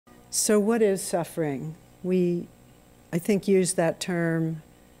So what is suffering? We, I think, use that term.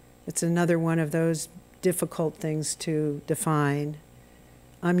 It's another one of those difficult things to define.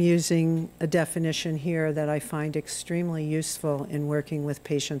 I'm using a definition here that I find extremely useful in working with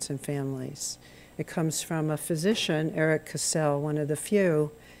patients and families. It comes from a physician, Eric Cassell, one of the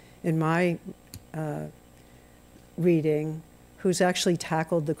few in my reading, who's actually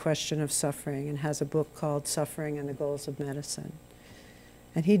tackled the question of suffering and has a book called Suffering and the Goals of Medicine.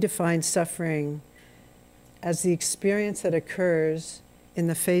 And he defines suffering as the experience that occurs in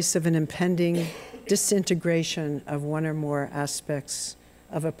the face of an impending disintegration of one or more aspects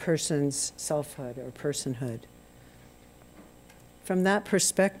of a person's selfhood or personhood. From that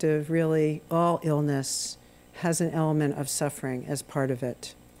perspective, really, all illness has an element of suffering as part of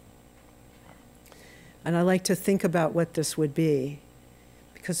it. And I like to think about what this would be,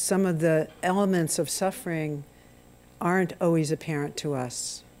 because some of the elements of suffering aren't always apparent to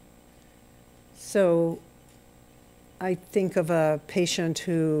us. So I think of a patient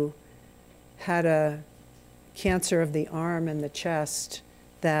who had a cancer of the arm and the chest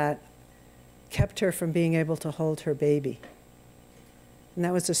that kept her from being able to hold her baby. And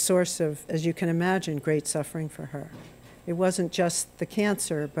that was a source of, as you can imagine, great suffering for her. It wasn't just the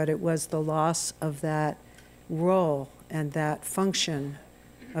cancer, but it was the loss of that role and that function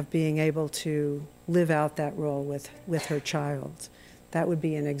of being able to live out that role with her child. That would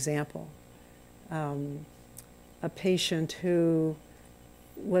be an example. A patient who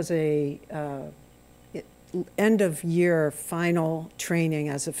was a end-of-year final training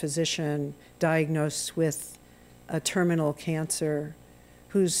as a physician, diagnosed with a terminal cancer,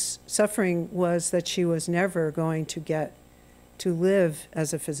 whose suffering was that she was never going to get to live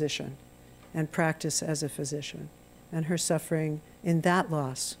as a physician and practice as a physician. And her suffering in that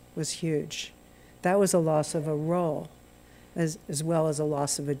loss was huge. That was a loss of a role, as well as a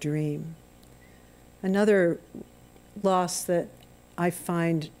loss of a dream. Another loss that I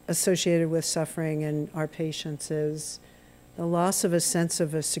find associated with suffering in our patients is the loss of a sense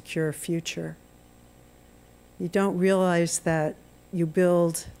of a secure future. You don't realize that you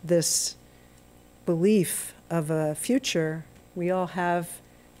build this belief of a future. We all have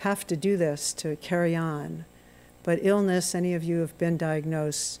to do this to carry on. But illness, any of you have been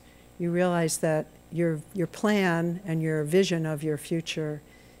diagnosed, you realize that your plan and your vision of your future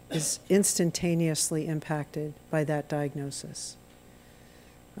is instantaneously impacted by that diagnosis.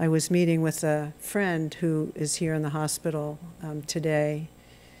 I was meeting with a friend who is here in the hospital today,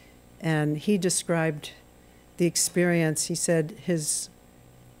 and he described the experience. He said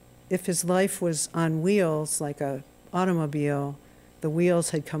if his life was on wheels, like an automobile, the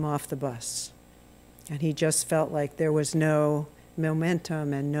wheels had come off the bus. And he just felt like there was no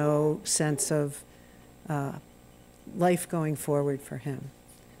momentum and no sense of life going forward for him.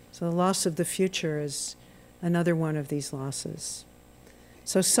 So the loss of the future is another one of these losses.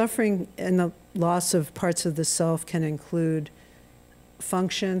 So suffering and the loss of parts of the self can include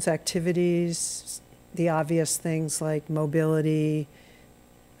functions, activities, the obvious things like mobility.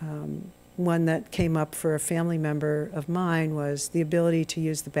 One that came up for a family member of mine was the ability to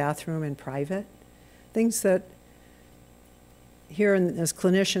use the bathroom in private. Things that here as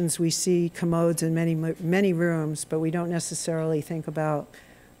clinicians we see commodes in many rooms, but we don't necessarily think about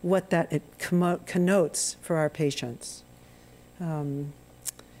what that it connotes for our patients.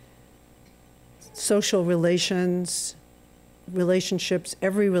 Social relationships,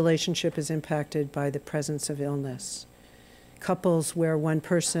 every relationship is impacted by the presence of illness. Couples where one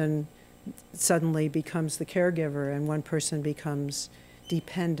person suddenly becomes the caregiver and one person becomes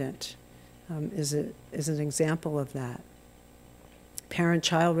dependent is an example of that.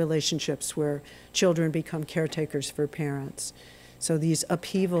 Parent-child relationships where children become caretakers for parents. So these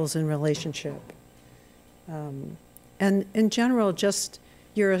upheavals in relationship. And in general, just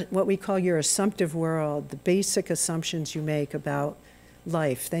what we call your assumptive world, the basic assumptions you make about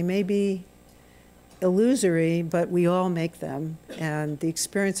life. They may be illusory, but we all make them. And the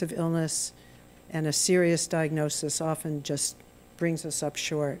experience of illness and a serious diagnosis often just brings us up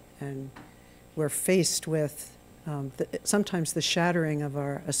short. And we're faced with sometimes the shattering of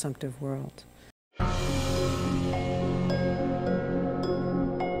our assumptive world.